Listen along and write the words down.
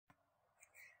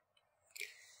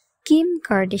Kim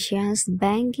Kardashian's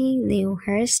banging new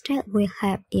hairstyle will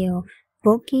have you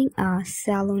booking a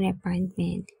salon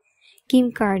appointment.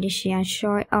 Kim Kardashian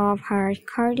showed off her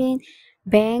curtain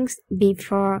bangs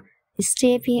before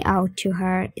stepping out to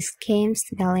her Skims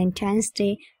Valentine's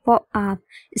Day pop-up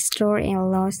store in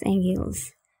Los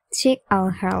Angeles. Check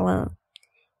out her look.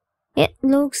 It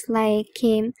looks like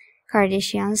Kim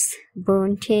Kardashian's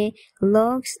Bronte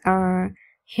looks are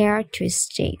hair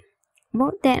twisted.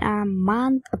 More than a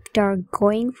month after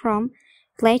going from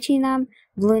platinum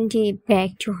blondie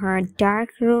back to her dark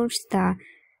roots, the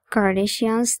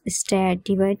Kardashians started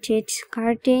debated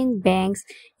curtain bangs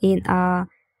in a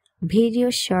video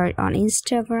shared on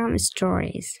Instagram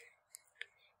stories.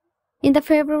 In the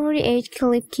February 8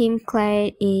 clip, Kim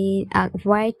clad in a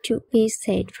white two-piece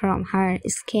set from her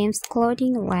Skims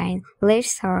clothing line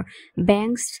lets her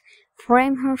bangs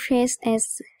frame her face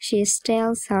as she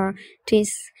styles her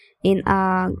twists in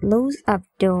a close-up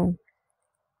doll.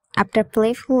 After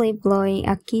playfully blowing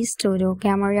a kiss to the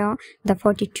camera, the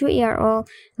 42-year-old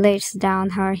lets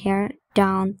down her hair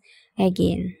down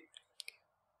again.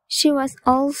 She was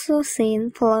also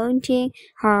seen flaunting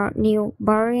her new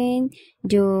Bangin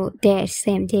do that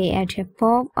same day at a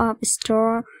pop-up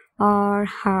store or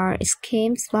her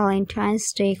Skims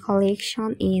Valentine's Day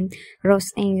collection in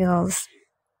Los Angeles.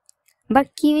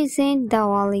 But Kim isn't the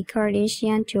only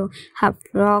Kardashian to have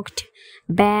rocked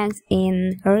bangs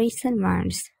in recent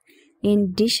months.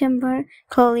 In December,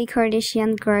 Khloe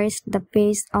Kardashian graced the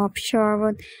page of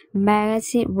Charlotte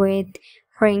magazine with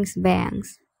Prince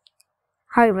bangs.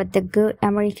 However, the Good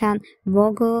American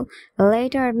mogul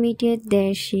later admitted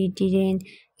that she didn't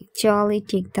actually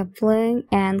take the plunge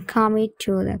and commit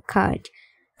to the cut.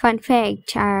 Fun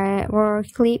fact, I wore a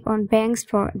clip on bangs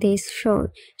for this shoot,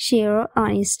 she wrote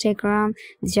on Instagram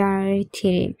January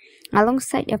 3,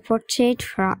 alongside a portrait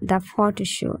from the photo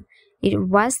shoot. It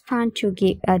was fun to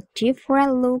give a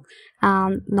different look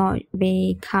and not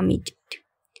be committed.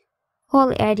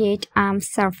 Holly added, I'm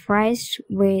surprised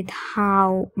with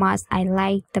how much I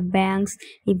like the bangs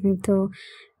even though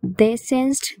they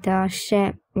changed the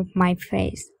shape of my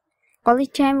face. Only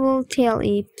time will tell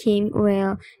if Kim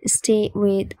will stay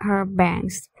with her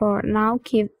bangs. For now,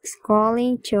 keep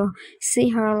scrolling to see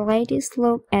her latest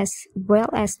look as well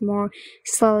as more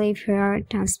sleeve hair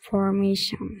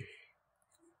transformation.